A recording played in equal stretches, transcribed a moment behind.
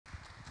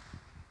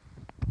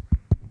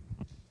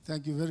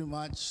Thank you very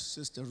much,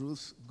 Sister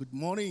Ruth. Good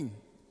morning.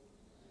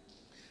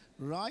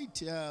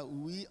 Right,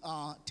 we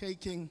are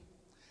taking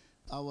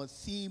our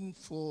theme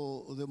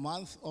for the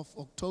month of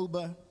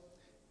October,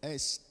 a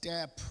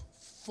step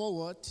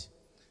forward.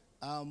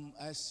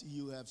 As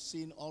you have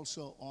seen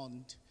also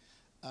on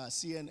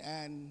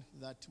CNN,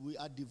 that we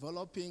are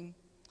developing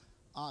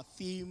our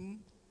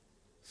theme,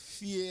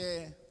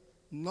 Fear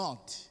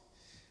Not.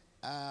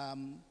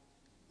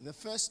 The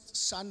first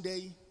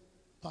Sunday,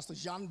 Pastor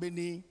Jean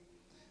Benny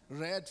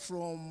read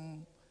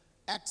from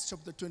Acts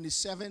chapter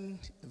 27,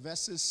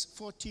 verses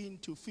 14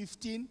 to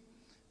 15,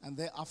 and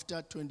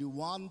thereafter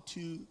 21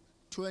 to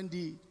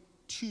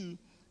 22.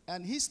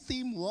 And his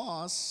theme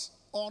was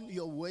On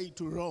Your Way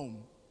to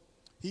Rome.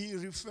 He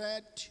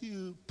referred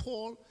to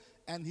Paul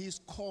and his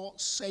core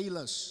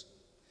sailors.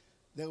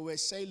 They were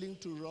sailing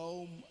to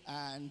Rome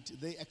and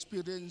they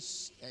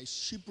experienced a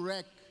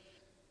shipwreck.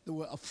 They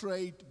were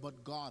afraid,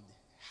 but God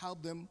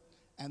helped them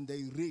and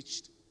they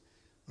reached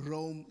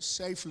Rome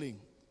safely.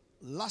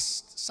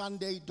 Last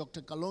Sunday,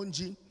 Dr.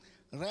 Kalonji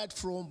read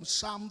from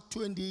Psalm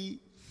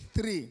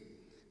 23,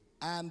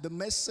 and the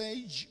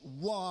message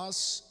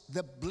was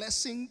the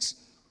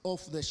blessings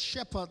of the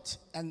shepherd,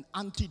 an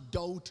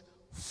antidote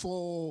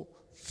for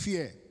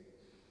fear.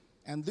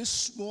 And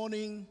this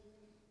morning,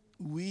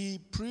 we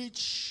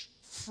preach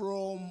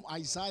from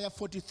Isaiah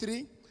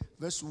 43,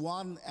 verse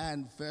 1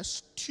 and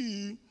verse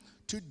 2.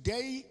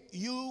 Today,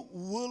 you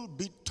will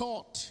be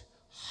taught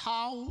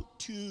how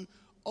to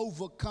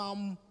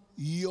overcome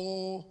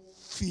your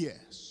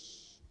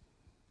fears.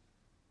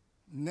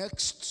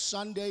 Next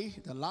Sunday,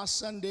 the last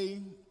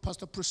Sunday,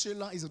 Pastor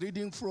Priscilla is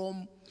reading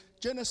from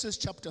Genesis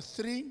chapter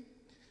 3,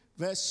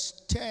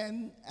 verse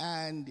 10,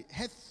 and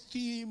her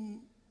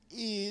theme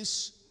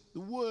is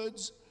the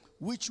words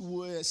which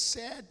were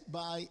said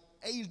by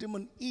Adam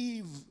and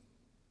Eve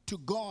to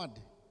God,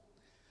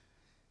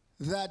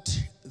 that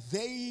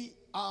they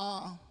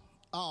are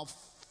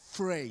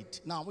afraid.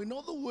 Now, we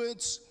know the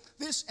words.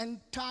 This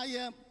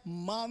entire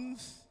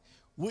month,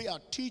 we are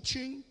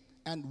teaching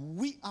and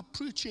we are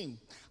preaching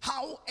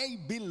how a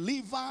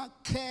believer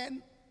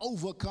can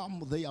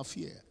overcome their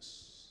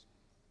fears.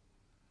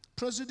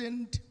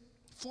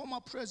 Former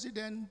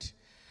President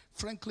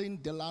Franklin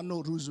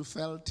Delano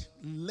Roosevelt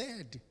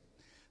led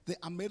the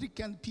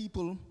American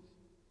people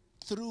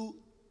through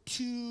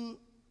two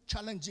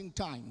challenging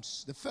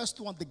times. The first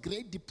one, the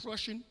Great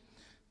Depression,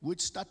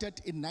 which started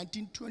in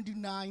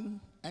 1929,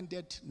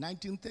 ended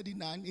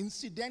 1939.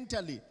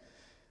 Incidentally,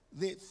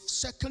 the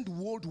Second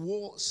World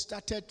War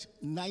started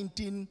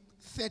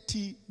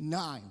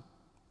 1939.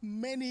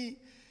 Many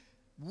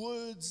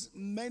words,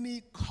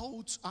 many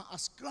quotes are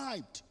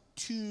ascribed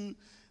to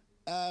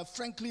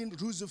Franklin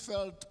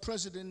Roosevelt,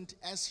 president,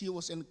 as he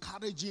was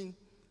encouraging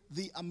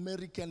the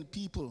American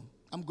people.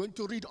 I'm going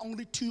to read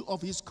only two of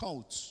his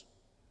quotes.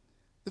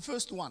 The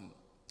first one,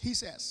 he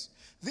says,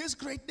 "This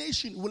great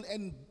nation will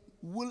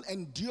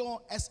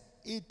endure as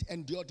it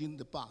endured in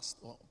the past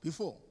or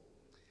before.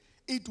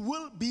 It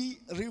will be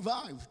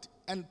revived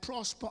and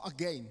prosper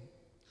again.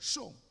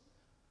 So,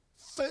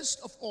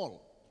 first of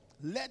all,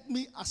 let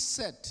me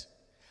assert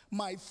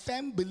my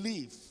firm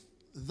belief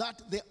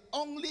that the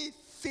only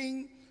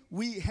thing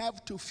we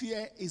have to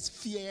fear is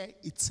fear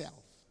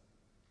itself."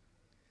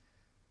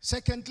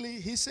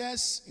 Secondly, he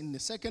says in the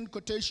second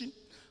quotation,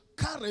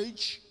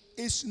 "Courage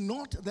is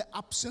not the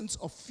absence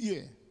of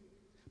fear,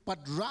 but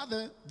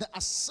rather the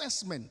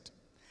assessment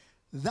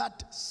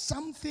that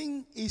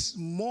something is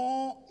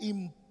more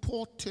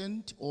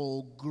important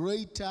or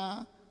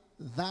greater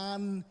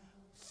than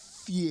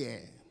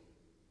fear."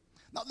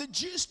 Now, the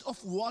gist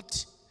of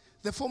what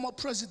the former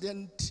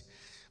president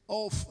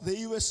of the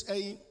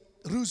USA,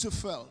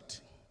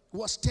 Roosevelt,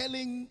 was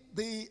telling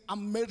the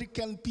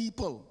American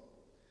people,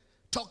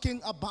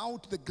 talking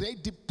about the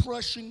Great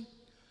Depression,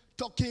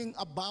 talking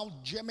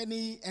about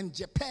Germany and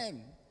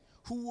Japan,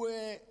 who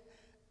were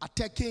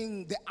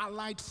attacking the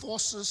Allied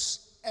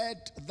forces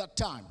at that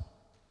time.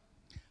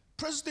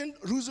 President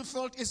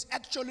Roosevelt is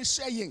actually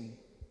saying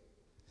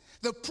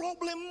the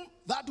problem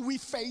that we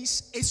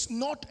face is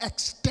not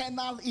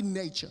external in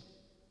nature.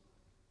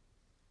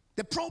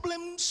 The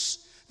problems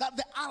that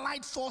the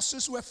Allied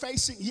forces were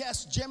facing,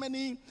 yes,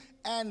 Germany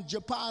and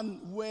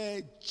Japan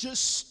were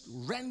just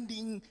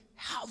rending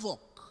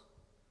havoc.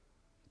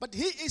 But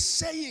he is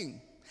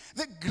saying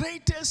the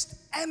greatest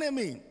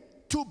enemy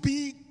to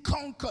be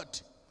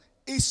conquered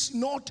is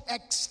not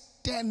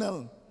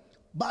external,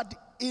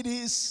 but it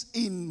is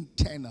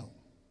internal.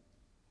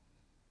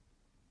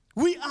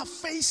 We are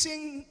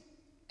facing,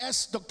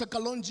 as Dr.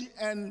 Kalonji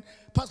and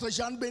Pastor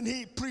Jean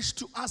Benny preached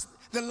to us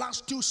the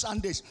last two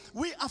Sundays,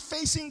 we are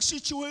facing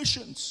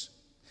situations.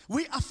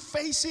 We are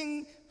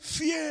facing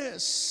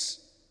fears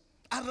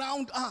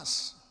around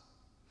us.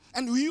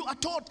 And you are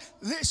taught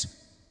this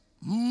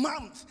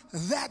month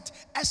that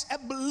as a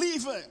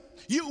believer,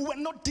 you were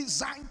not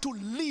designed to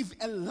live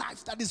a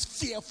life that is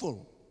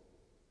fearful.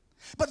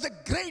 But the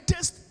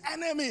greatest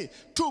enemy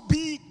to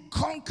be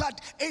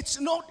conquered, it's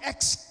not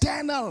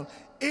external,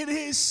 it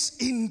is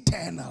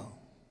internal.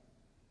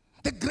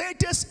 The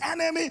greatest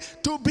enemy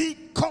to be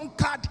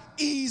conquered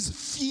is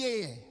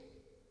fear.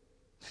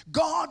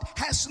 God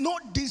has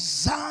not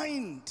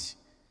designed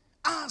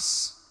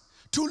us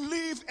to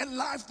live a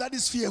life that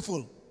is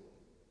fearful.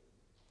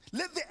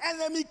 Let the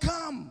enemy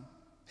come.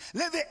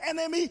 Let the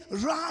enemy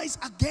rise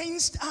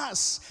against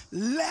us.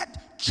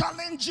 Let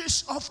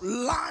challenges of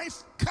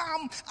life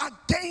come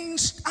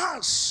against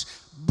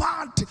us.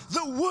 But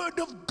the word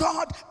of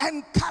God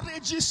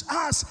encourages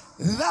us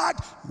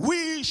that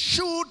we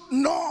should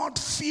not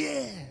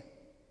fear.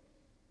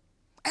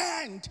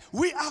 And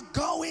we are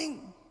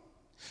going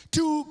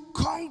to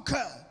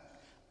conquer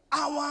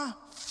our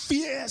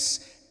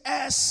fears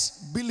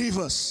as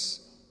believers.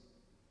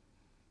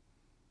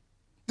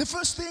 The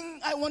first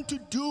thing I want to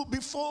do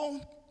before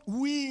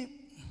we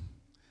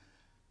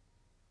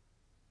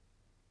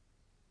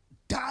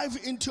dive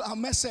into our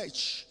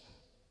message,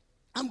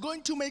 I'm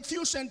going to make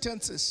few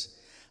sentences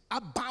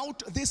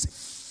about these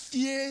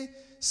fear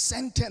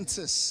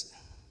sentences.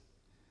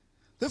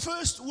 The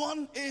first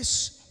one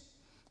is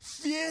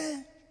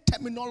fear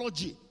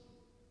terminology.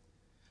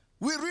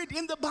 We read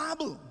in the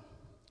Bible,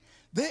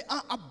 there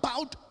are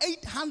about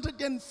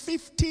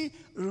 850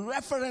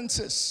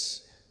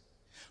 references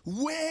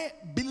where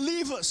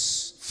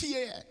believers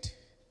feared,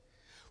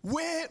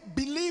 where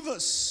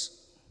believers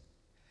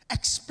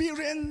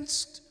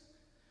experienced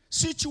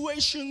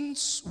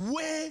situations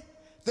where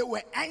they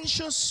were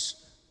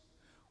anxious,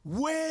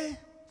 where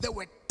they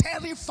were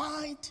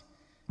terrified,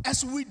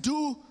 as we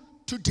do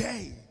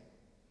today.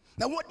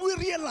 Now, what we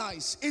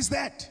realize is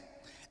that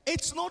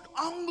it's not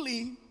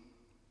only,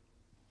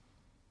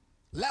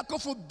 lack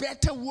of a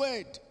better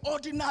word,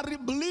 ordinary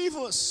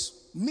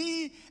believers,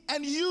 me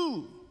and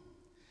you,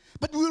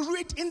 but we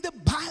read in the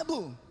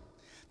Bible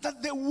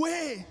that there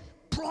were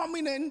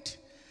prominent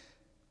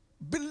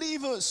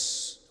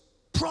believers,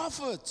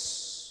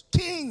 prophets,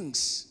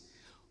 kings,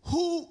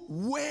 who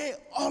were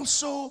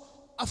also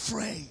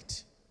afraid.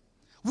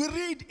 We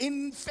read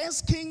in 1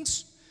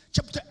 Kings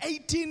chapter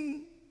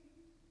 18,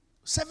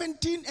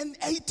 17 and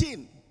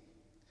 18.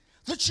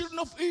 The children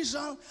of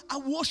Israel are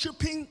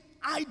worshiping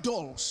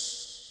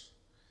idols.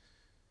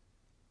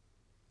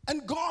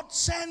 And God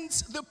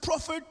sends the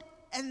prophet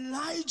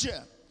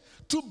Elijah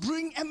to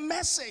bring a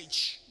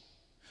message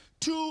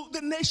to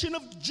the nation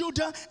of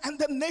Judah and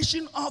the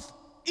nation of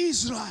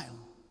Israel.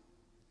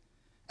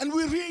 And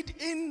we read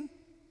in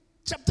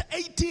chapter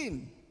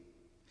 18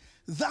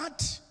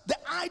 that the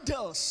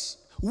idols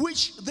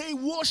which they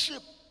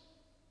worship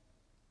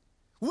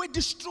were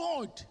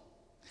destroyed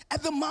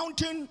at the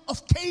mountain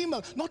of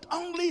Carmel. Not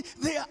only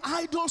their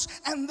idols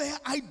and their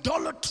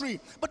idolatry,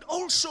 but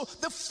also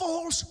the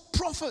false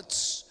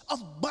prophets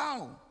of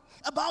Baal.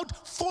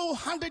 About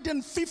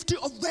 450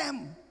 of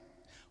them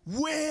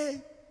were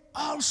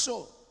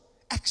also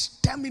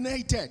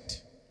exterminated.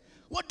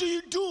 What do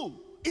you do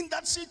in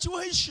that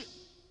situation?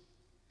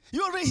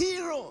 You're a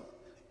hero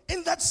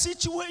in that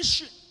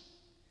situation.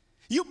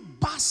 You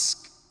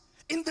bask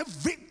in the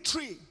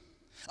victory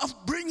of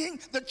bringing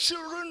the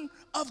children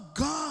of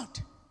God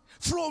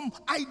from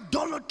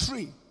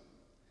idolatry.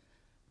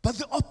 But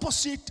the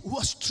opposite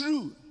was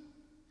true.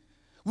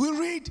 We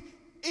read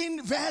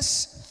in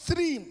verse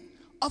 3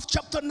 of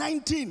chapter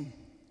 19,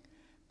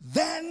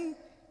 then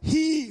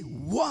he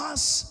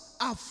was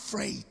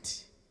afraid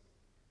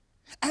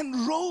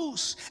and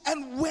rose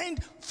and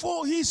went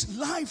for his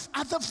life.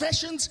 Other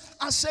versions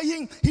are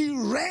saying he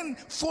ran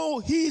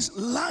for his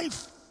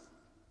life.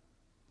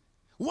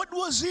 What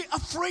was he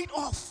afraid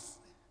of?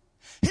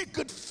 He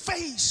could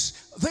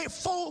face the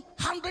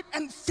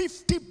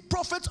 450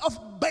 prophets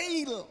of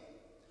Baal,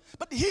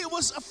 but he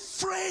was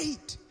afraid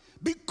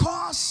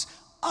because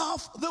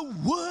of the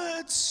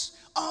words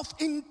of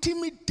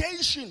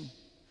intimidation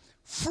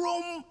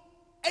from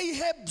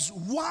Ahab's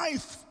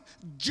wife,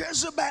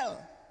 Jezebel.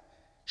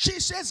 She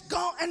says,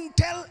 go and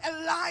tell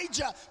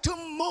Elijah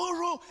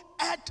tomorrow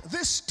at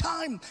this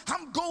time,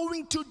 I'm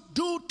going to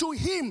do to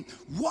him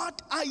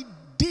what I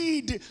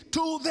did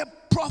to the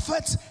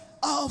prophets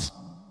of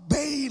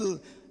Baal.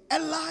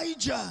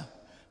 Elijah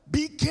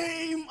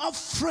became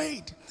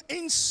afraid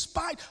in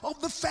spite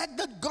of the fact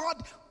that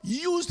God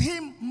used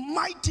him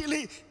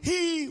mightily.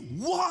 He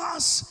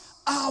was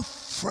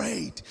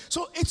afraid.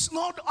 So it's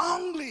not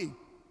only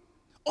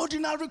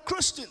ordinary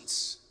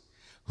Christians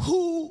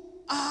who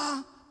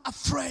are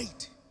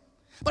afraid,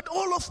 but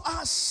all of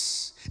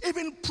us,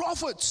 even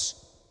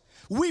prophets,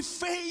 we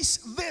face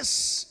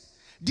this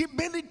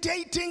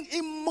debilitating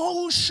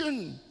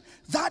emotion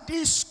that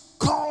is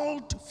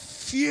called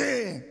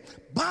fear.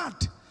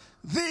 But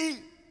the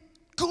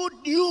good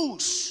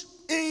news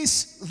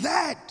is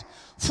that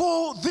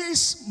for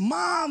this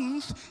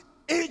month,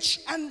 each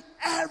and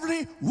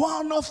every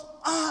one of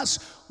us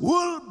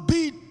will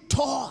be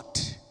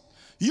taught.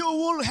 You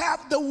will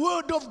have the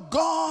word of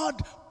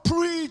God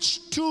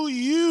preached to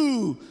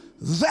you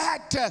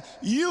that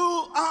you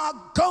are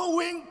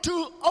going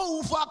to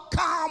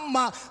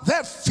overcome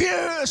the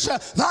fears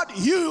that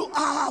you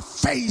are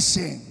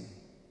facing.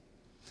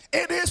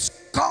 It is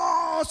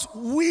God's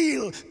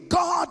will.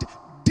 God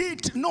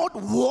did not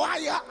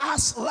wire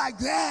us like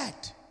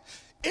that.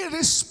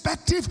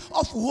 Irrespective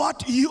of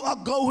what you are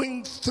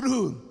going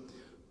through,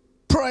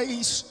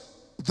 praise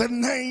the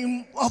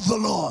name of the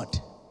Lord.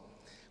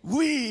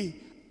 We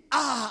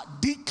are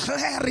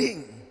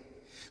declaring,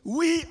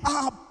 we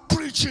are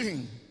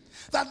preaching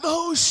that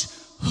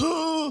those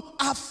who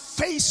are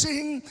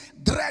facing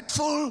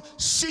dreadful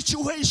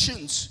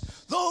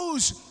situations,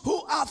 those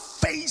who are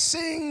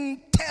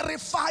facing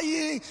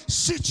terrifying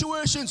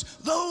situations,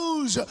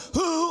 those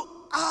who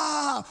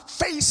are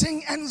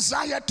facing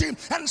anxiety,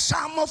 and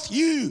some of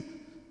you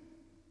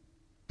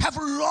have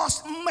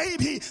lost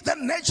maybe the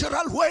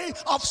natural way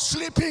of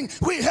sleeping.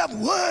 We have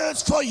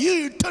words for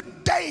you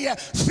today.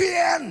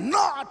 Fear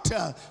not,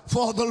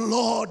 for the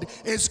Lord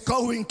is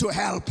going to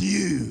help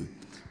you.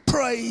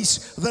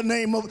 Praise the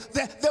name of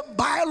the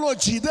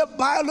biology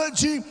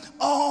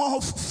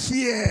of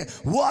fear.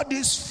 What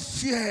is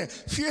fear?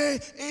 Fear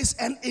is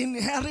an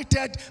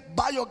inherited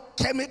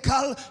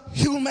biochemical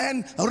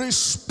human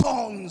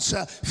response.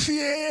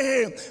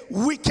 Fear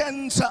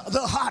weakens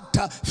the heart.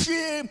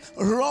 Fear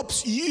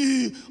robs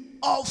you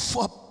of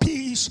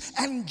peace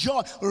and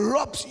joy,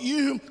 robs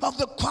you of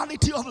the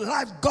quality of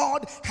life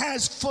God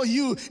has for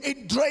you.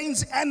 It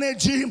drains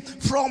energy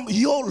from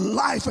your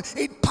life.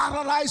 It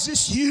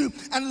paralyzes you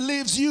and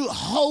leaves you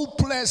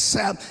hopeless.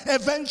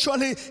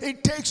 Eventually,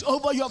 it takes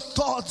over your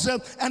thoughts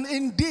and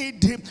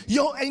indeed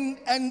your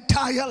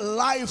entire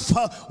life.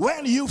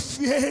 When you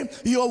fear,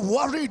 you're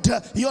worried,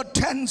 you're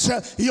tense,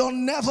 you're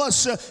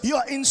nervous,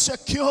 you're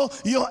insecure,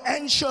 you're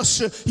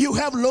anxious, you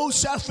have low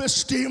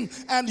self-esteem,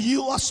 and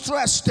you are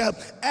stressed.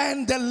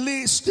 And the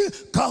list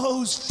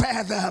goes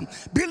further.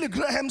 Billy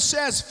Graham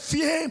says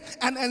fear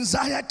and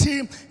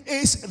anxiety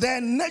is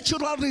the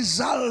natural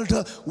result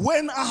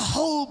when our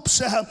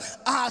hopes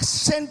are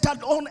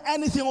centered on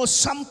anything or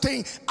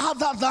something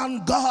other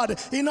than God.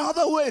 In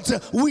other words,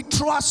 we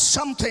trust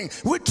something,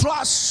 we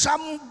trust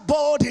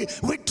somebody,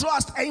 we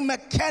trust a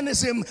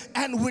mechanism,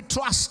 and we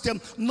trust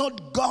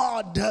not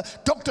God.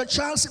 Dr.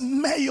 Charles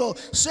Mayo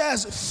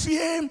says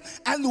fear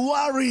and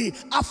worry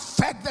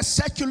affect the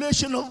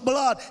circulation of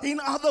blood. In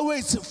other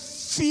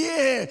words,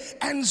 fear,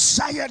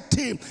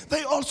 anxiety,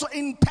 they also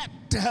impact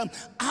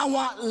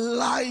our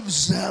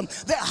lives,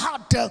 the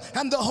heart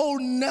and the whole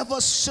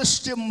nervous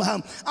system.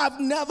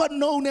 I've never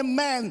known a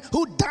man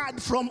who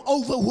died from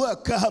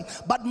overwork,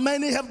 but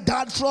many have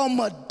died from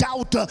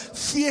doubt,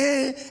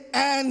 fear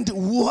and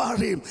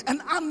worry.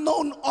 An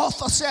unknown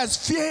author says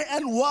fear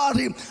and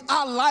worry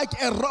are like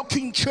a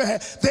rocking chair.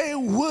 They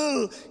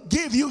will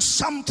give you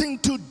something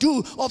to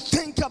do or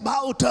think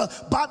about,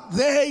 but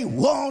they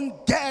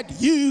won't get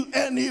you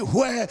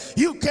anywhere.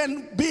 You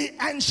can be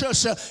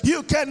anxious,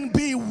 you can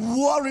be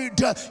worried,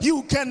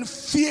 you can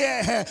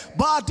fear,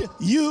 but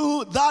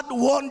that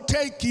won't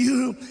take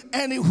you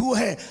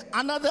anywhere.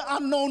 Another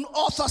unknown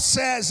author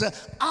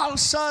says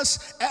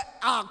ulcers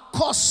are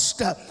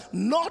caused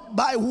not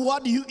by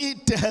what you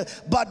eat,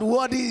 but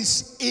what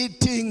is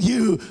eating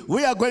you.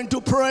 We are going to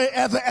pray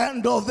at the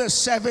end of the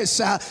service.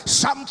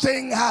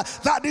 Something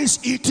that is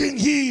eating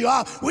you,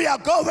 we are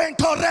going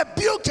to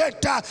rebuke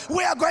it.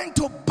 We are going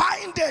to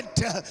bind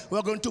it. We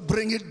are going to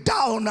bring it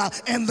down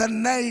in the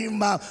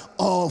name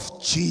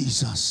of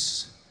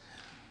Jesus.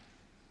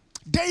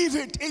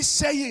 David is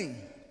saying,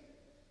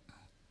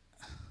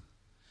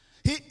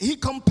 he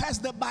compares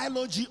the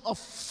biology of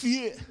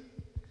fear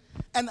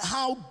and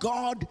how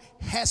God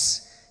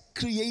has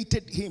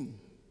created him.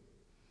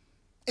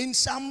 In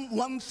Psalm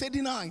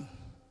 139,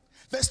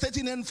 verse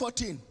 13 and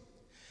 14,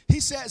 he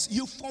says,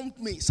 you formed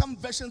me. Some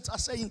versions are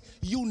saying,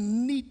 you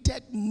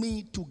knitted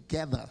me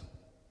together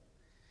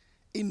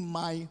in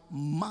my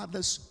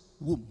mother's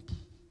womb.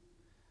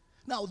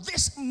 Now,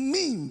 this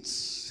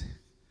means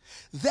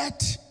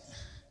that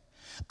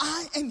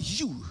I and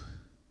you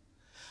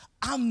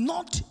are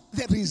not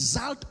the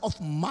result of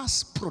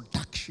mass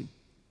production.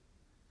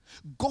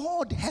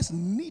 God has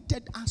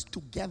knitted us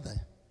together,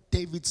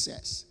 David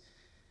says,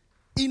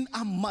 in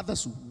our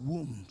mother's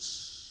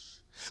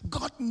wombs.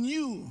 God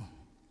knew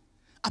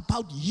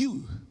about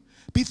you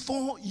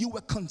before you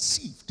were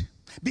conceived,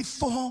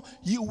 before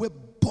you were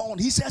born.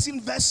 He says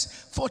in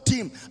verse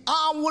 14,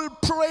 I will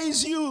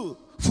praise you,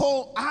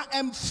 for I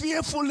am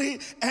fearfully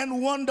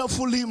and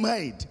wonderfully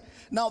made.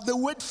 Now, the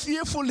word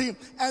fearfully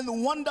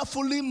and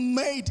wonderfully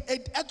made,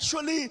 it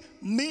actually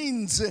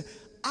means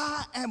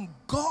I am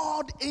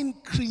God in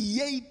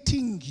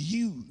creating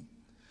you.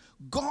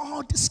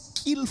 God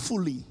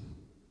skillfully,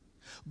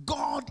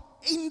 God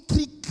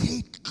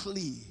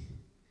intricately,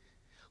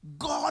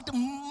 God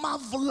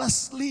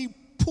marvelously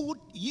put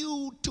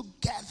you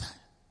together.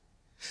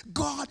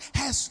 God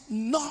has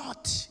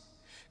not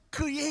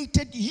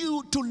created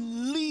you to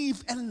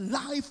live a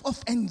life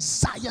of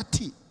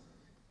anxiety.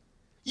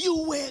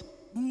 You were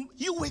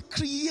you were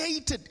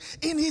created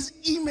in his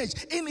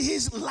image, in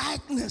his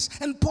likeness.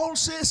 And Paul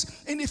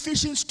says in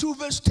Ephesians 2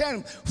 verse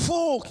 10,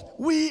 for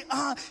we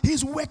are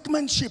his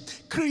workmanship,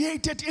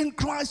 created in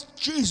Christ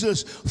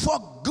Jesus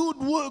for good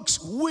works,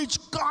 which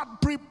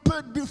God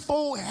prepared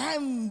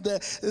beforehand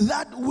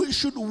that we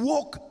should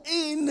walk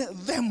in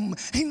them,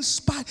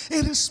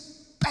 irrespective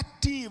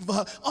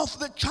of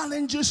the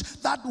challenges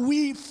that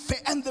we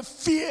and the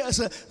fears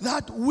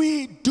that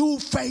we do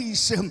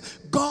face.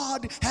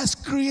 God has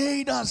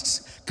created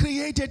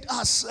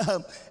us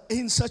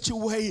in such a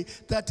way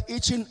that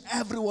each and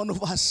every one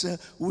of us,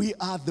 we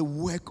are the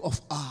work of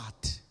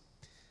art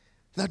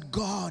that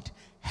God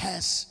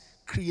has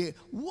created.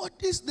 What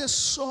is the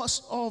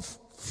source of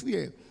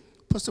fear?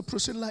 Pastor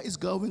Priscilla is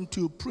going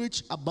to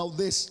preach about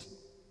this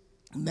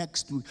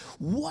next week.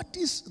 What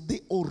is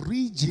the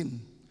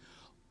origin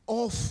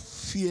of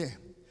fear?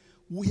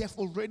 We have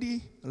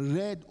already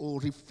read or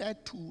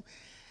referred to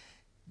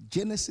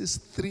Genesis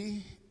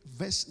 3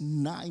 verse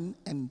 9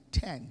 and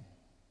 10.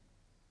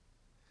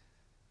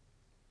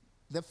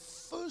 The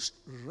first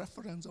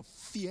reference of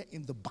fear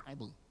in the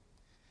Bible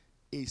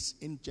is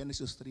in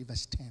Genesis 3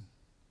 verse 10.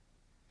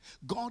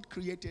 God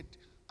created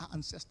our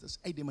ancestors,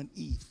 Adam and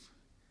Eve,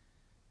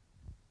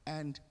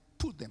 and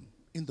put them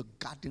in the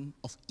Garden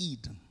of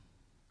Eden.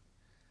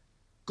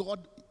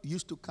 God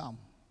used to come.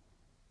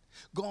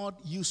 God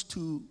used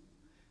to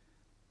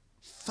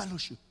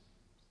fellowship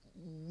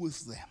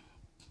with them.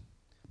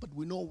 But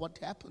we know what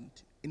happened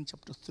in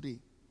chapter 3.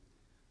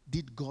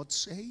 Did God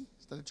say?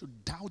 Started to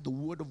doubt the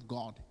word of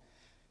God.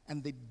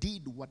 And they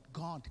did what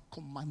God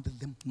commanded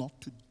them not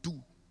to do.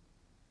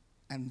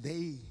 And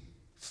they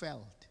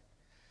felt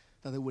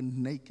that they were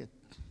naked.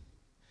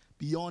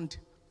 Beyond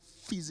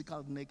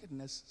physical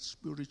nakedness,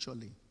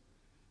 spiritually,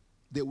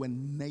 they were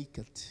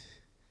naked.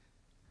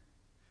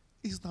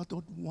 Is that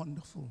not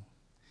wonderful?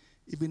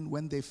 Even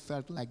when they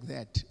felt like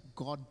that,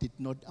 God did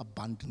not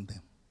abandon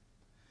them.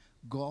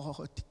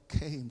 God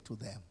came to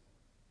them.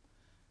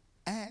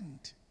 And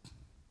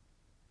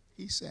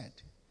he said,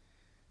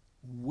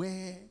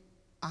 where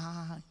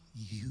are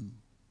you?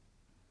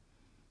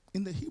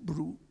 In the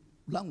Hebrew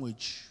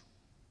language,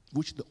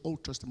 which the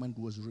Old Testament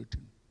was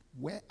written,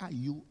 where are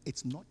you?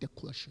 It's not a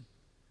question.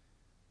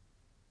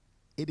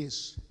 It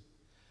is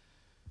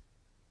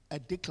a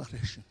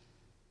declaration.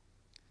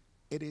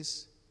 It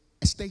is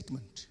a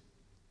statement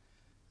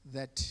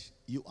that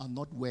you are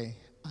not where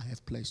I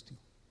have placed you.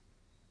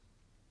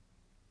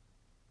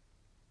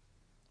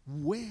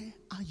 Where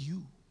are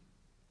you?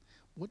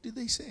 What did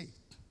they say?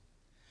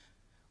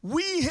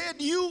 We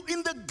had you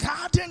in the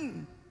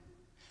garden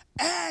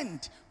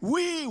and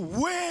we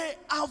were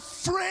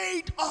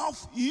afraid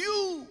of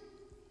you.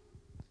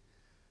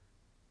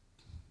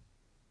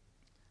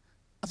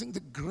 I think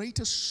the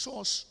greatest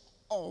source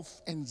of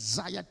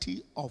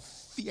anxiety, of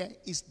fear,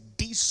 is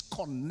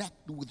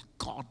disconnect with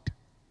God.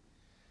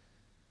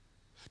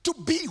 To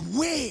be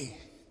where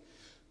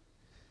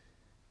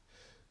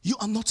you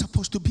are not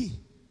supposed to be.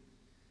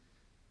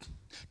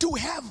 To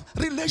have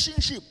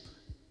relationship,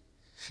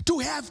 to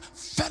have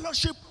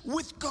fellowship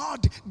with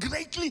God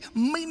greatly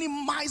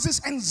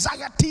minimizes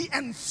anxiety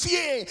and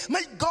fear.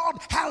 May God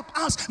help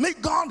us. May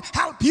God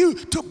help you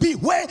to be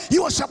where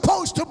you are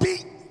supposed to be.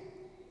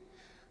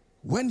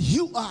 When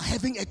you are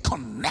having a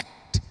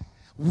connect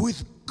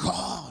with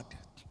God.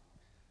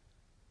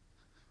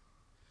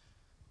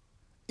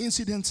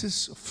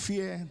 Incidences of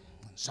fear,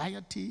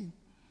 anxiety,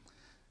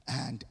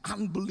 and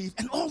unbelief,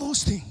 and all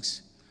those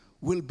things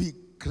will be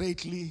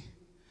greatly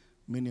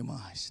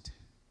minimized.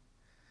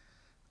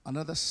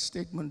 Another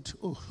statement,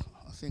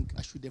 I think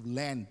I should have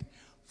learned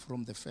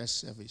from the first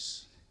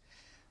service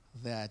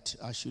that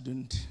I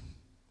shouldn't.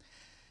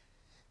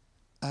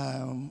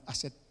 I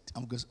said I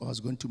was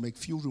going to make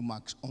few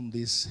remarks on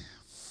these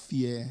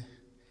fear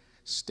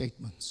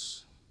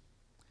statements.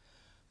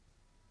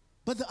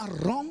 But there are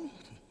wrong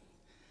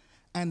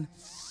and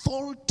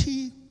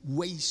faulty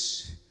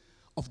ways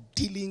of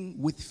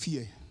dealing with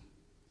fear.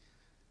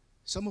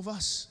 Some of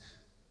us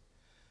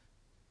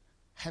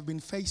have been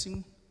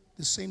facing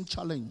the same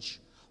challenge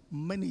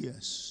many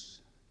years.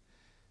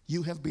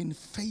 You have been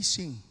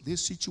facing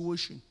this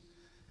situation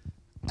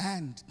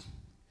and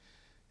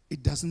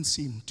it doesn't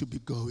seem to be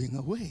going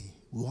away.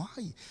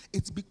 Why?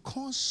 It's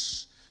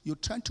because you're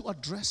trying to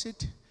address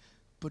it,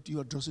 but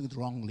you're addressing it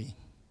wrongly.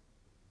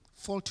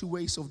 Faulty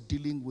ways of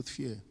dealing with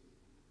fear.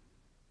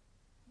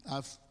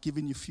 I've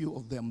given you a few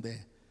of them there.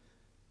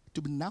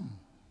 To be numb.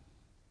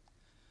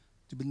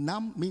 To be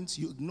numb means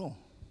you ignore.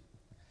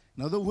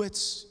 In other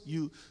words,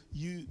 you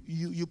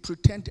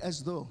pretend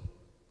as though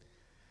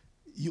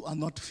you are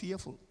not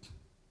fearful.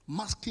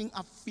 Masking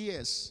up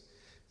fears.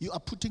 You are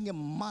putting a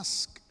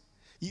mask.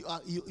 You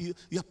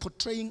are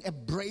portraying a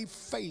brave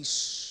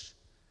face.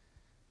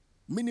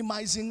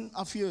 Minimizing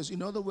our fears.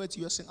 In other words,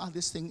 you are saying,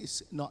 this thing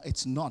is no,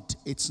 it's not.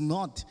 It's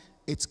not.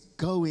 It's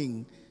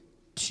going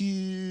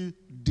to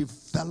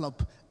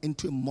develop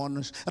into a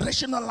monster.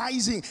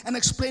 Rationalizing and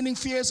explaining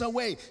fears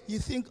away. You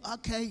think,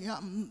 okay,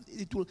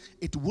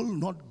 it will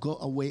not go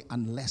away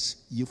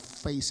unless you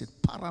face it.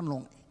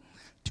 Paranoid.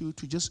 to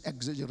just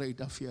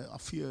exaggerate our fear. Our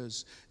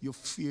fears, your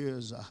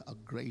fears are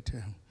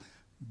greater.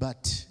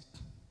 But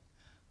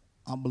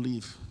I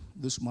believe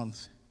this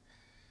month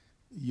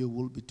you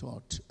will be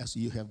taught, as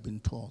you have been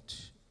taught,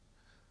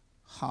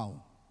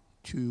 how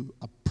to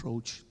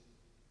approach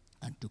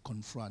and to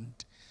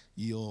confront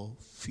your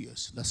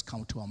fears. Let's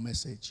come to our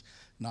message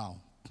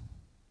now.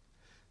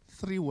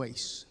 3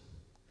 ways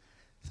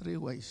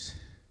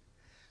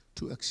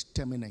to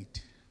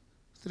exterminate,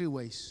 3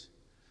 ways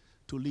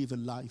to live a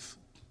life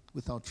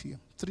without fear,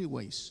 3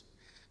 ways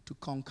to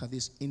conquer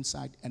this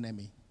inside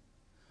enemy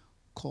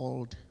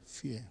called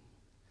fear.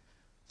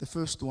 The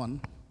first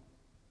one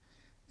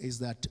is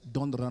that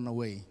don't run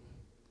away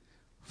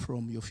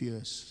from your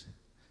fears,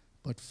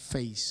 but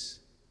face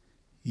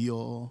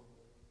your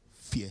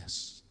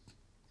fears.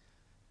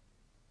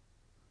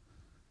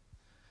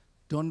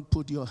 Don't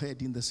put your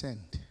head in the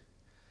sand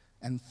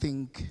and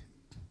think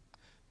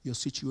your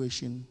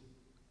situation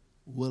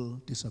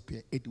will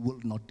disappear. It will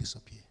not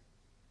disappear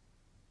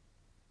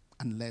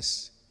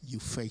unless you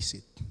face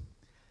it.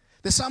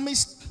 The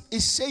psalmist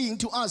is saying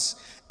to us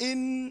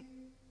in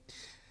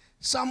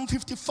Psalm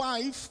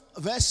 55,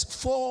 verse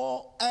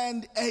 4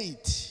 and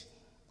 8.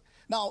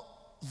 Now,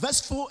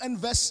 verse 4 and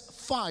verse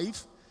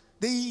 5,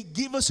 they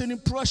give us an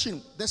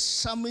impression. The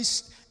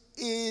psalmist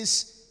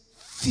is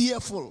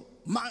fearful.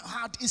 My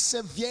heart is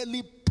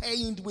severely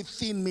pained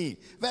within me.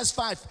 Verse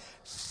 5,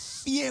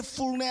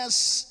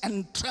 fearfulness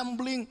and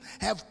trembling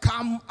have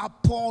come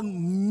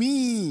upon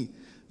me.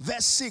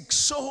 Verse 6,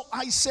 so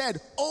I said,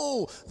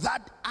 oh,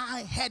 that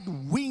I had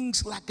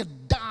wings like a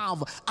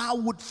dove. I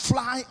would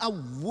fly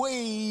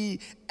away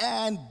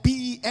and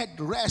be at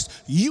rest.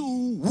 You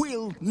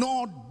will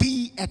not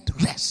be at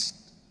rest.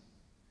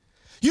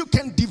 You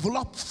can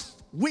develop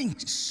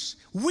wings.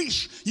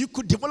 Wish you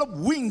could develop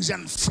wings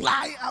and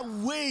fly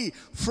away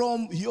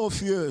from your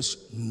fears.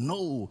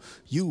 No,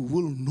 you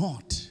will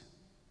not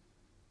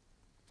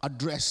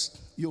address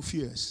your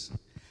fears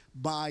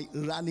by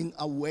running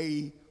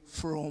away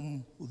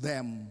from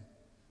them,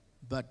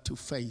 but to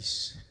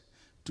face,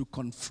 to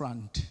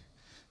confront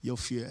your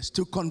fears,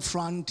 to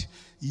confront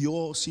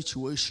your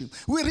situation.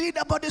 We read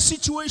about the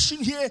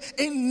situation here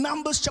in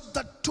Numbers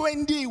chapter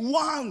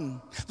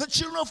 21. The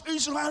children of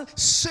Israel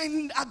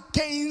sinned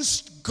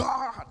against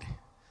God.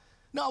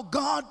 Now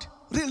God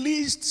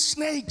released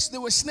snakes. There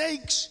were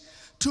snakes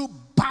to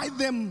bite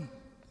them,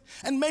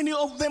 and many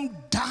of them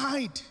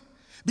died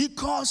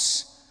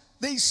because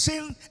they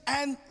sinned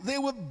and they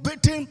were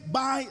bitten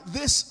by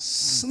these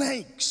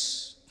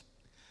snakes.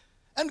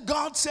 And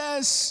God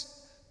says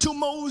to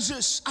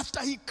Moses, after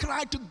he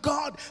cried to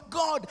God,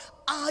 God,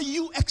 are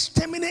you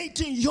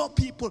exterminating your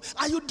people?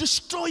 Are you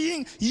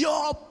destroying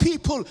your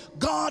people?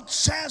 God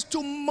says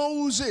to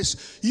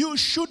Moses, you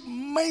should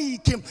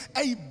make him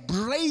a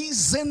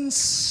brazen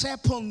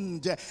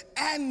serpent.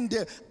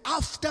 And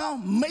after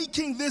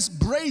making this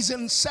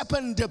brazen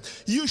serpent,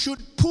 you should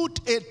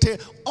put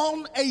it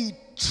on a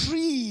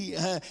tree,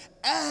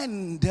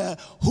 and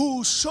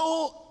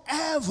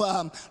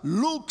whosoever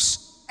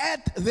looks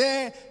at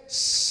the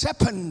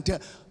serpent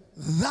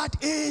that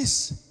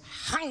is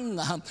hung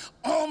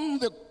on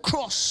the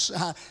cross,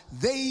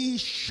 they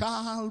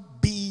shall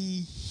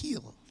be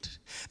healed.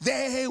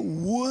 They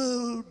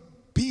will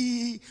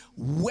be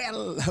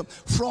well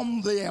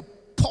from their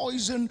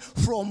poison,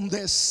 from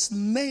their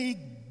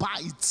snake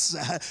bites.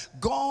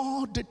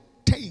 God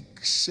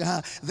takes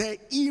the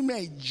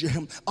image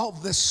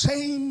of the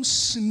same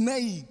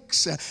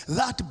snakes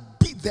that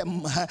beat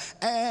them,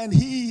 and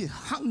he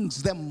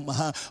hangs them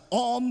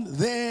on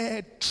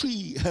their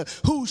tree.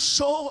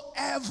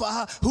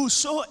 Whosoever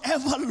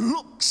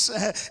looks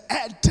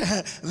at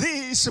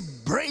this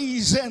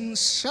brazen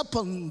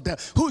serpent,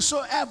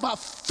 whosoever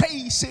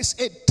faces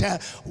it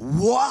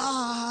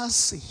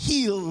was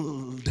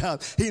healed.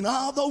 In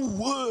other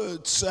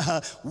words,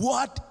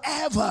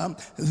 whatever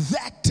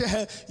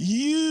that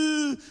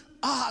you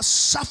are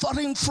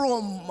suffering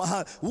from,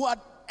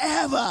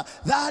 whatever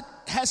that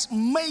has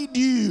made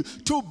you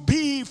to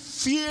be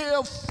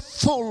fearful,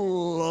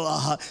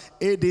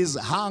 it is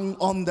hung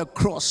on the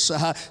cross.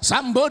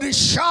 Somebody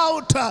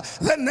shout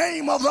the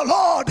name of the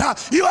Lord.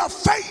 You are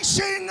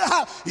facing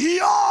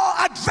your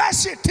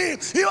adversity.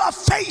 You are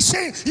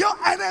facing your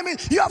enemy.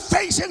 You are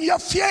facing your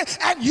fear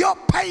and your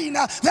pain.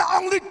 The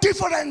only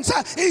difference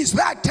is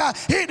that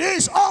it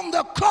is on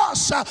the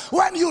cross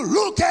when you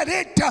look at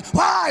it.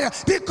 Why?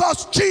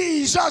 Because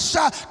Jesus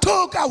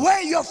took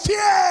away your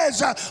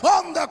fears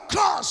on the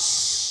cross.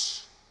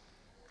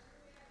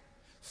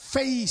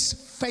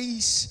 Face.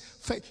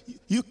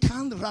 You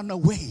can't run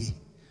away.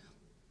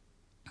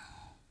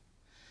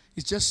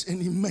 It's just an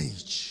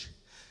image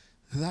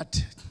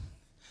that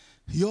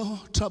your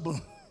trouble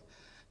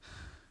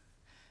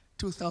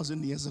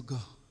 2,000 years ago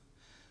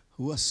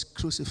was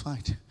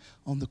crucified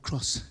on the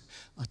cross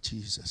of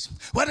Jesus.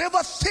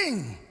 Whatever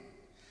thing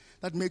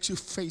that makes you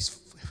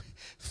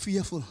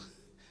fearful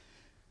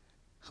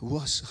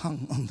was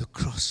hung on the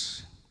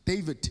cross.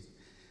 David,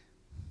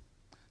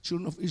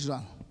 children of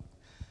Israel,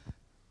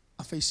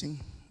 are facing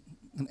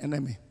an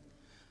enemy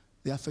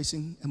They are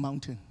facing a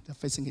mountain. They are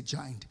facing a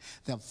giant.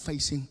 They are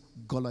facing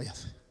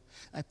Goliath.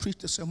 I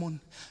preached a sermon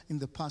in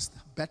the past,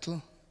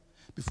 battle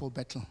before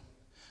battle,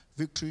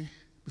 victory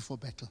before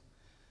battle.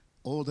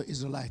 All the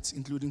Israelites,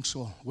 including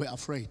Saul, were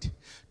afraid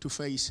to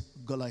face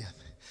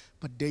Goliath.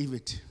 But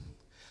David,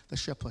 the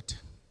shepherd,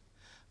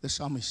 the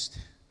psalmist,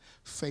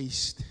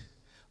 faced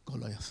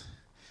Goliath.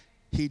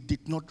 He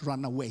did not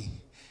run away.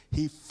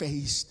 He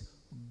faced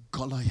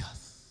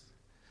Goliath.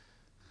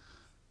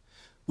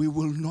 We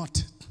will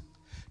not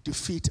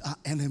defeat our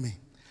enemy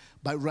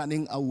by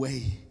running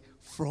away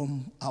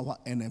from our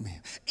enemy.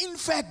 In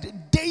fact,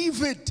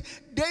 David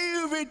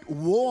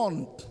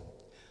won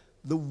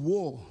the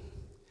war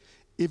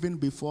even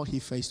before he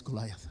faced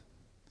Goliath.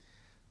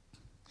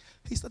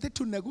 He started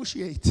to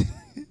negotiate.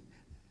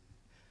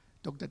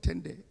 Dr.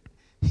 Tende,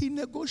 he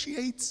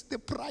negotiates the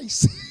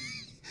price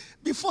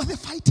before the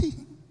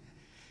fighting.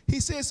 He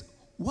says,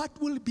 what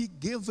will be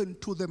given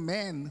to the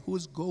man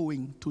who's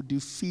going to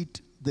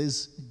defeat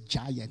this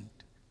giant?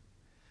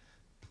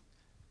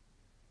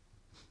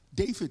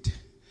 David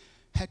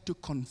had to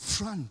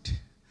confront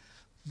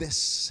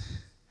this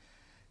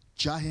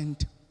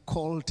giant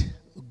called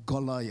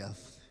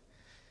Goliath.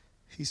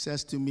 He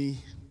says to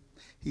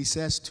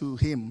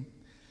him,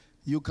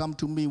 you come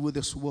to me with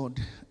a sword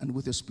and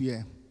with a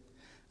spear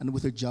and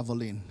with a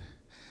javelin,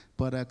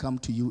 but I come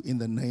to you in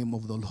the name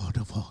of the Lord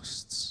of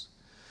hosts.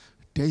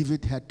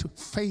 David had to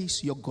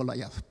face your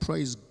Goliath.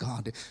 Praise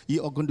God.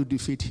 You are going to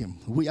defeat him.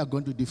 We are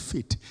going to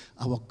defeat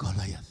our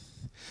Goliath.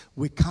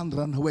 We can't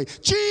run away.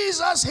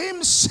 Jesus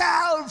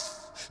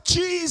himself,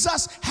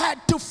 Jesus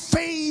had to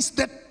face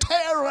the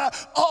terror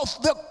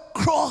of the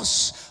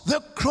cross.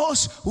 The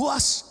cross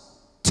was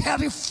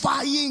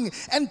terrifying,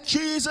 and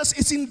Jesus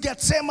is in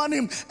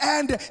Gethsemane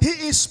and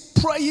he is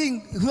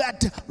praying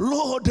that,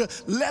 Lord,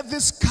 let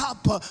this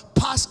cup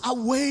pass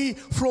away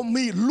from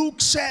me.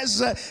 Luke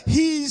says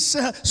his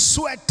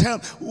sweat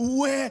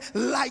were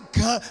like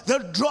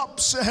the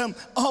drops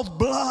of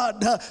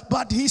blood,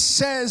 but he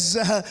says,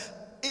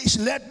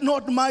 let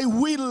not my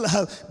will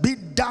be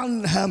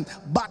done,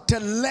 but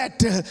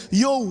let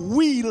your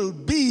will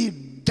be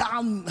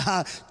done.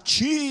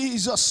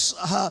 Jesus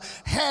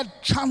had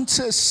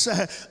chances,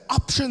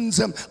 options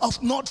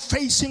of not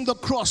facing the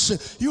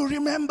cross. You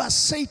remember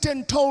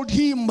Satan told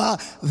him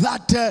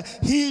that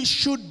he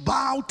should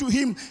bow to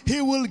him.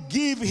 He will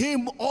give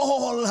him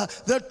all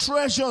the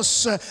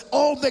treasures,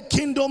 all the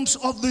kingdoms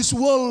of this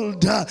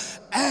world.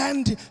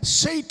 And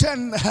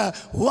Satan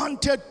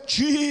wanted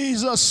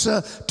Jesus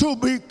to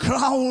be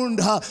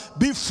crowned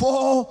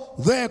before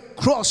the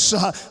cross.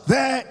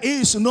 There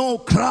is no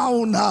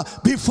crown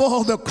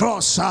before the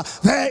cross.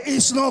 There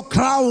is no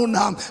crown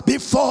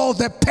before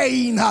the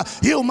pain.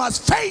 You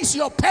must face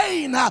your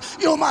pain.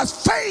 You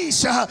must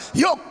face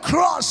your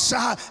cross,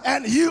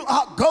 and you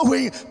are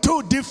going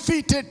to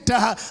defeat it.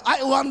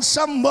 I want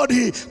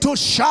somebody to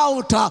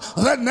shout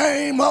the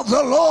name of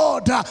the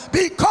Lord,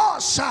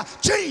 because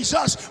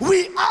Jesus,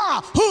 we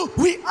are who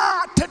we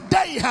are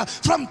today,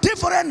 from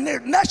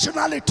different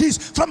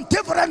nationalities, from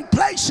different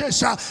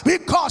places,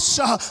 because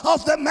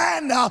of the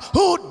man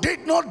who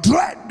did not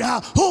dread,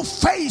 who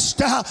faced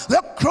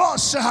the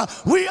cross.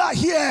 We are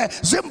here,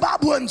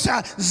 Zimbabweans,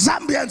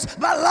 Zambians,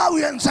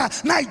 Malawians,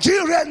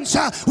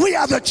 Nigerians. We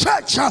are the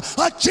church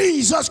of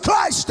Jesus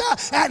Christ,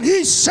 and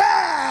he said,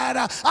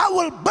 I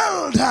will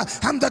build,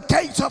 and the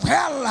gates of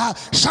hell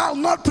shall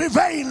not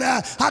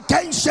prevail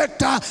against it,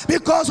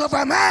 because of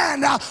a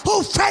man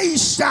who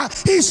faced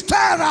his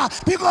terror,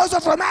 because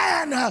of a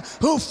man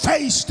who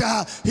faced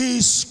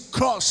his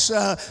cross.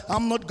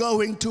 I'm not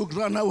going to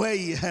run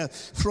away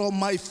from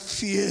my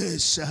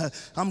fears.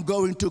 I'm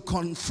going to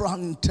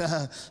confront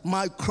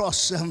my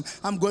cross.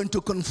 I'm going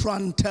to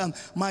confront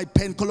my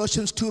pain.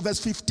 Colossians 2 verse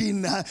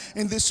 15.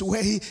 In this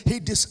way he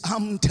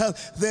disarmed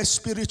the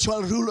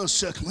spiritual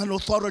rulers and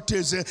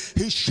authorities.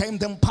 He shamed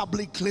them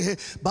publicly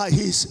by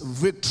his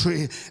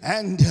victory.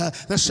 And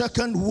the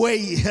second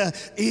way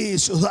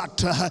is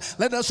that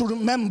let us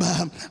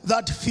remember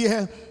that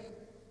fear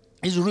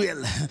is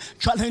real.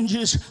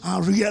 Challenges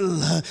are real,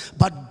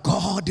 but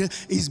God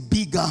is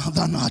bigger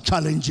than our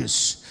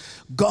challenges.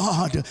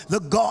 God, the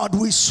God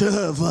we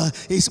serve,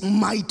 is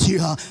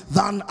mightier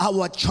than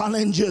our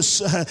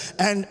challenges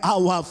and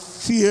our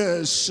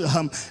fears.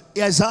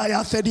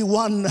 Isaiah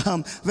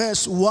 31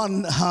 verse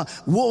 1,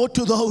 woe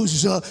to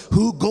those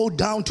who go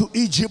down to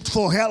Egypt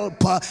for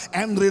help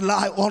and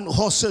rely on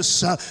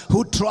horses,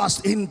 who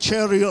trust in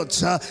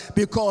chariots,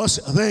 because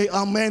they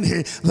are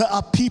many. There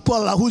are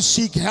people who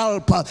seek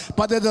help,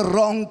 but they're the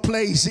wrong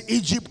place.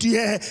 Egypt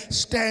here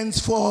stands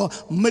for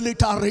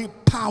military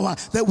power.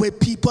 There were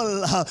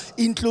people,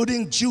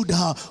 including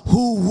Judah,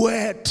 who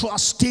were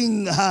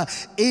trusting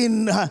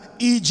in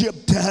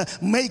Egypt,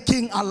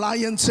 making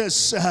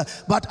alliances.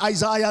 But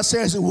Isaiah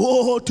says,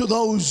 woe to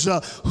those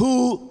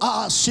who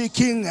are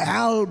seeking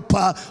help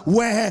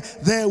where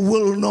there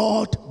will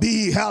not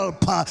be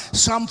help.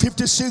 Psalm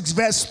 56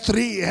 verse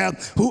 3,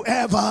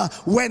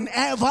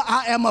 whenever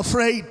I am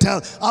afraid,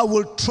 I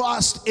will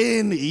trust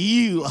in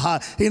you.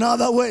 In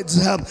other words,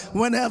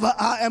 whenever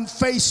I am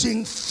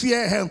facing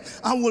fear,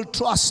 I will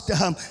trust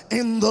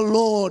in the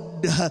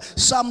Lord.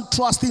 Some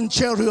trust in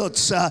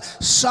chariots,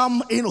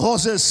 some in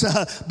horses,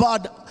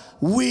 but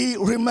we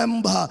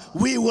remember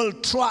we will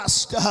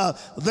trust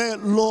the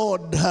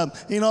Lord.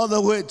 In other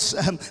words,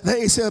 there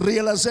is a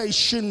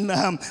realization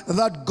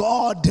that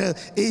God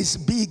is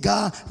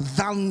bigger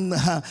than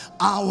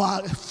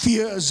our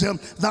fears,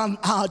 than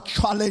our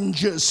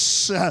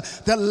challenges.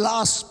 The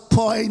last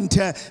point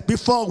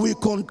before we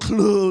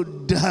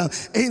conclude,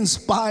 in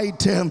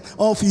spite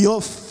of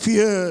your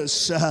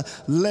fears,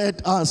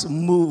 let us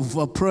move.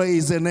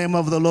 Praise the name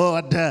of the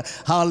Lord.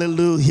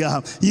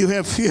 Hallelujah. You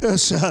have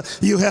fears,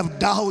 you have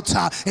doubts,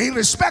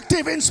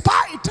 irrespective, in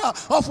spite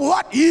of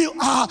what you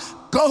are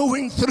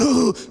going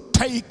through,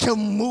 take a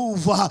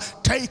move,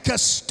 take a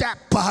step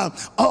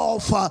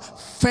of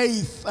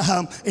faith.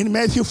 In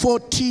Matthew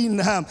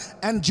 14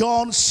 and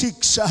John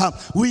 6,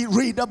 we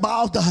read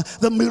about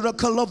the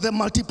miracle of the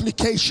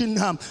multiplication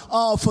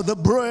of the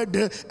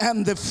bread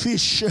and the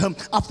fish.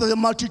 After the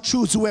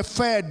multitudes were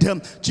fed,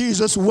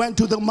 Jesus went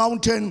to the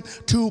mountain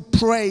to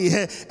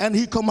pray, and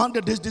he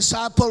commanded his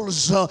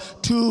disciples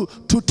to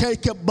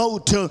take a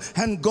boat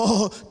and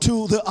go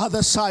to the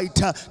other side.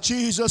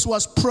 Jesus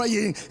was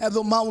praying at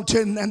the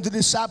mountain, and the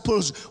disciples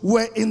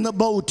were in the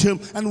boat,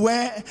 and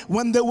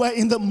when they were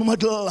in the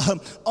middle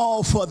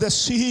of the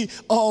Sea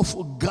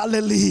of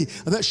Galilee,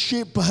 the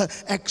ship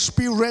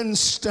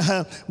experienced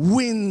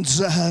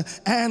winds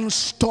and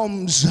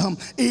storms.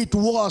 It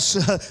was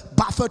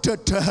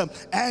buffeted,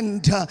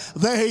 and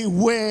they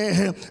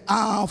were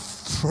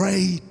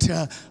afraid.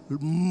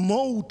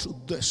 Note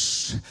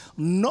this.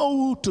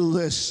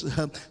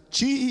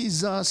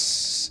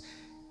 Jesus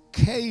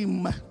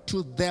came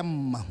to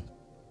them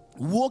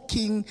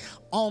walking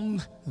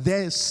on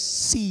the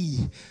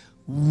sea,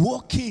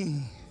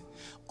 walking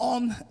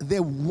on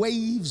the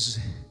waves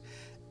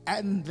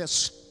and the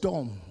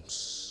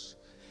storms.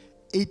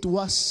 It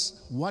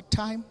was what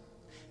time?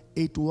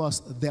 It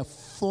was the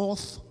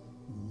fourth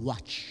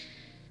watch.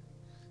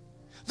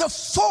 The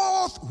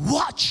fourth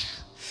watch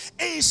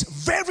is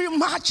very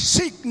much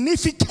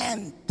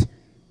significant.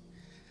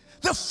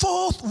 The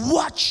fourth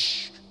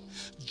watch,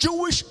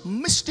 Jewish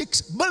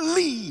mystics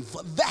believe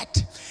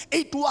that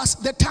it was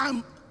the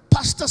time.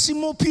 Pastor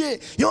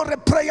Simopie, you're a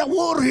prayer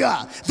warrior.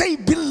 They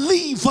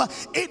believe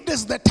it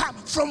is the time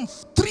from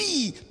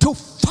 3 to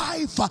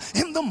 5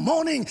 in the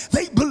morning.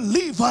 They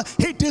believe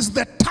it is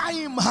the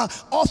time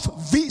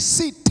of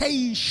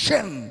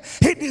visitation.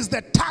 It is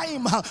the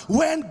time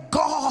when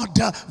God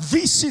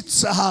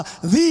visits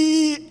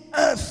the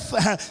earth.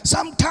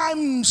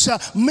 Sometimes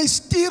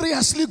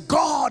mysteriously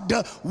God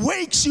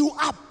wakes you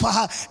up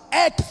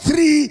at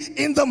 3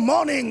 in the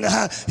morning.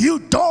 You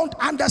don't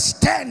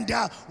understand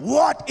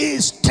what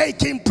is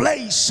taking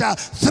place.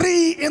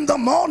 3 in the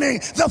morning,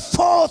 the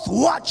fourth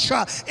watch,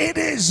 it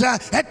is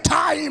a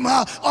time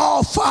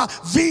of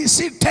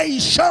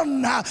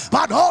visitation,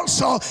 but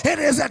also it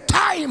is a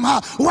time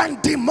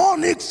when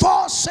demonic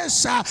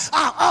forces are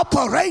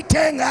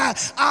operating,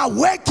 are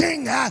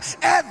working at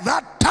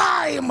that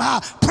time.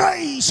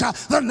 Praise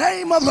the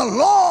name of the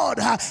Lord.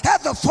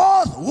 At the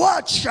fourth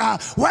watch,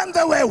 when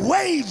there were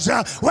waves,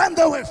 when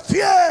there were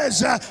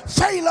fears,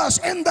 failures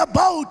in the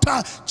boat,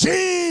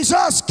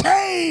 Jesus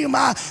came,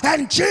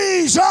 and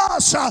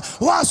Jesus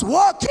was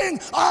walking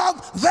on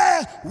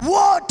the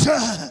water.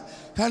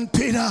 And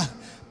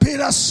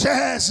Peter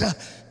says,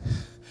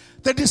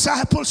 the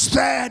disciples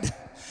said,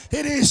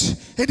 it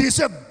is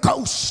a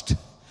ghost.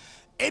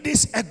 It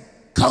is a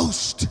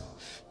ghost.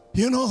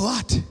 You know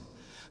what?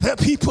 The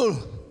people,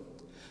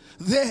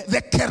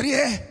 the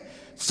career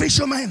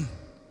fishermen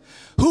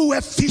who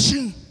were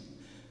fishing,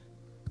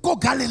 go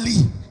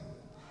Galilee,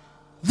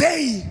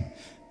 they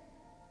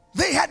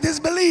had this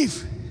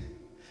belief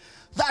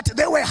that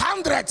there were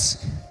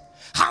hundreds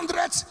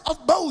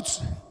of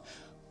boats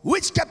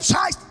which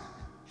capsized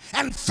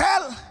and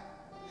fell.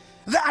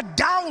 They are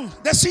down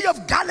the Sea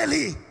of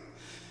Galilee.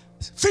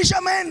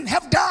 Fishermen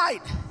have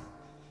died,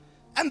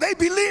 and they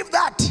believe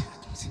that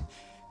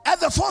at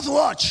the fourth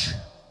watch,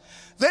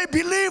 they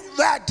believe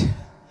that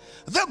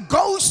the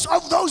ghosts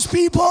of those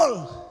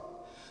people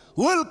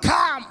will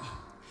come.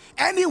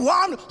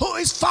 Anyone who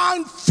is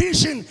found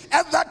fishing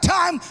at that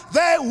time,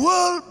 there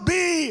will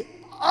be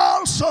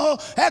also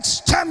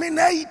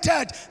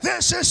exterminated.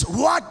 This is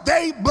what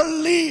they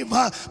believe.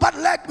 But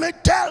let me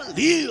tell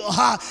you,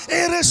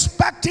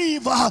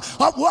 irrespective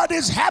of what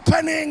is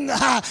happening,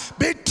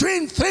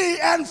 between 3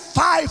 and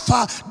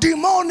 5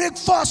 demonic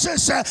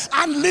forces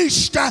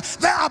unleashed,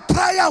 there are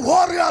prayer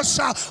warriors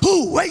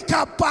who wake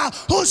up,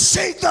 who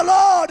seek the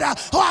Lord,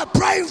 who are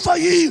praying for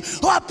you,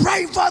 who are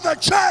praying for the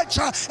church,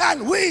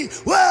 and we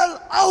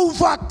will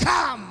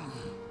overcome.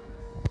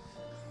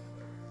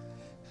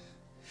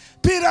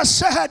 Peter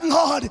said,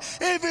 Lord,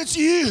 if it's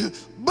you,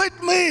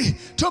 bid me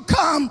to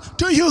come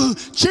to you.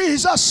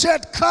 Jesus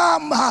said,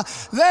 come.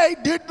 They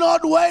did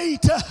not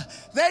wait.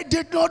 They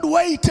did not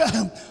wait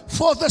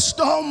for the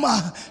storm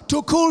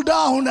to cool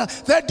down.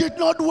 They did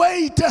not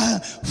wait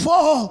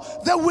for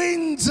the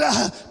winds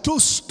to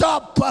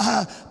stop.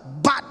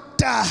 But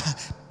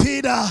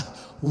Peter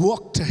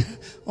walked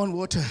on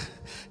water.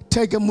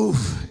 Take a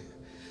move.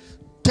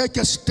 Take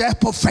a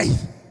step of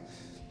faith.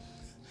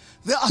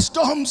 There are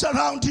storms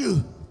around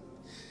you.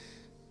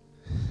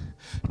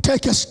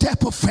 Take a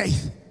step of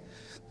faith.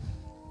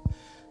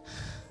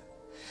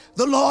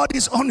 The Lord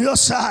is on your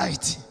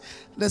side.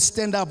 Let's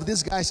stand up.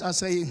 These guys are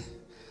saying,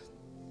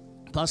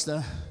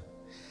 Pastor,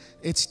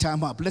 it's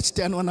time up. Let's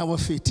stand on our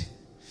feet.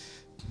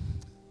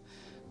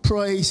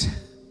 Praise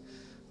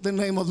the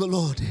name of the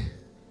Lord.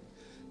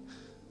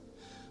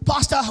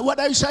 Pastor, what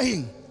are you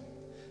saying?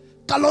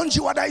 Kalonji,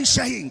 what are you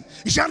saying?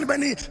 Jean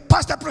Benny,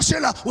 Pastor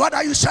Priscilla, what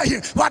are you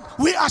saying? What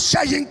we are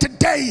saying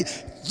today,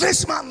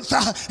 this month,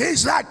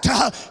 is that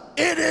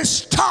it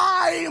is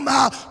time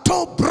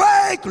to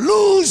break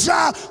loose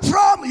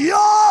from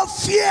your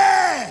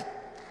fear.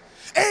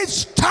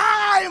 It's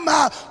time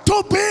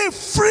to be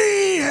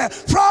free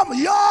from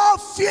your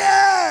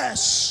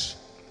fears.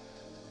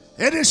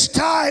 It is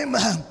time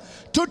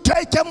to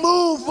take a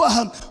move.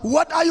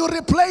 What are you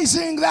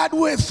replacing that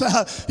with?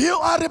 You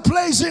are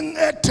replacing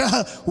it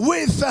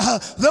with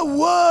the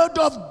word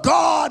of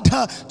God.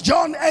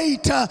 John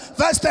 8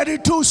 verse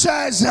 32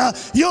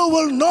 says, you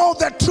will know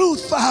the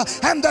truth,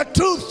 and the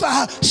truth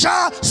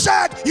shall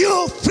set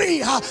you free.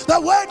 The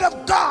word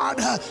of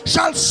God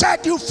shall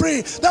set you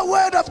free. The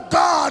word of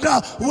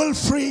God will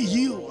free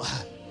you.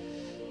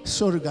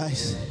 Sorry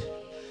guys,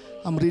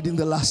 I'm reading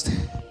the last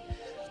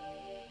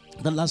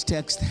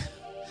text.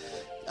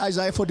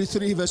 Isaiah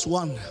 43 verse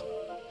 1.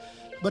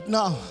 But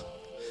now,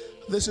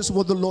 this is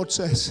what the Lord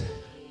says.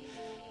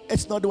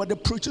 It's not what the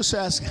preacher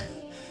says,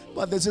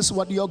 but this is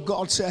what your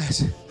God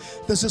says.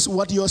 This is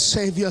what your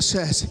Savior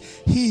says.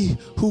 He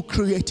who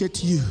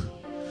created you,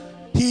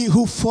 He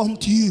who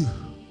formed you,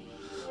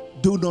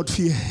 do not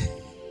fear,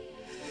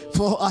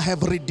 for I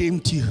have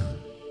redeemed you.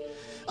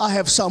 I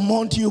have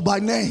summoned you by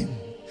name.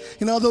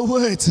 In other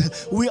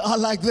words, we are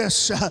like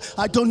this.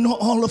 I don't know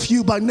all of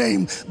you by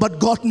name, but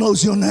God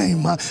knows your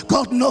name.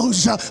 God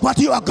knows what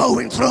you are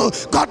going through.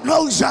 God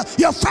knows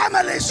your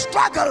family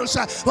struggles,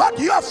 what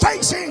you are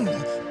facing.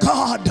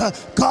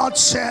 God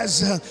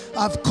says,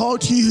 I've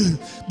called you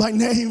by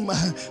name.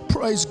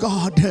 Praise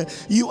God.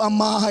 You are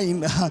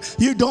mine.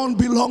 You don't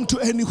belong to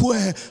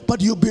anywhere,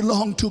 but you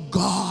belong to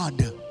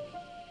God.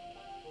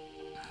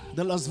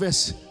 The last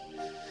verse.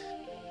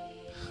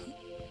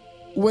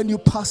 When you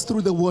pass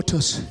through the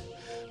waters,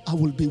 I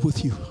will be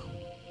with you.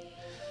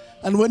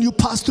 And when you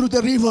pass through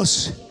the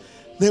rivers,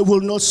 they will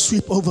not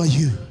sweep over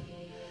you.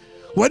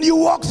 When you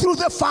walk through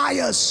the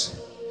fires,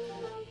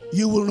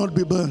 you will not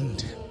be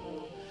burned.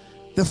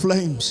 The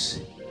flames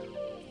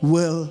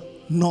will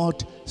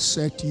not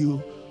set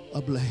you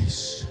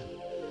ablaze.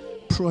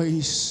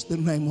 Praise the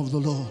name of the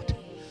Lord.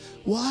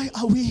 Why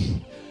are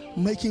we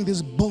making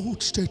these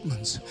bold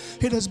statements?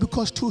 It is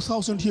because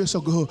 2,000 years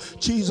ago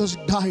Jesus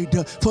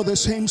died for the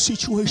same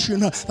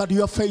situation that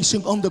you are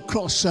facing on the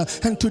cross,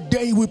 and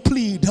today we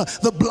plead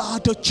the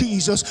blood of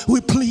Jesus.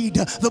 We plead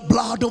the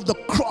blood of the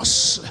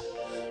cross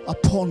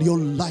upon your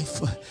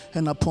life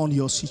and upon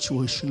your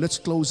situation. Let's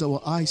close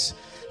our eyes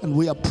and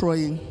we are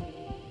praying,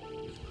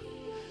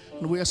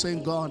 and we are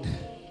saying, God,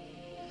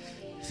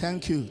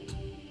 thank you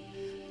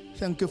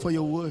for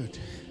your word.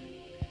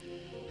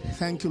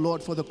 Thank you,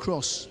 Lord, for the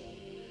cross.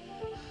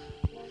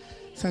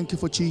 Thank you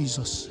for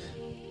Jesus.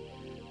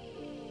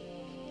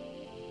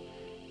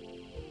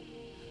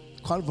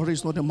 Calvary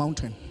is not a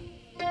mountain.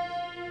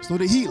 It's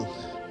not a hill.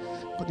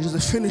 But it is the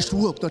finished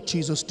work that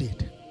Jesus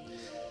did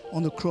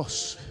on the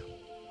cross.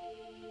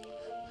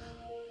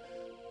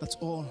 That's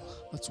all.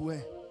 That's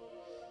where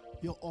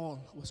your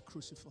all was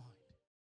crucified.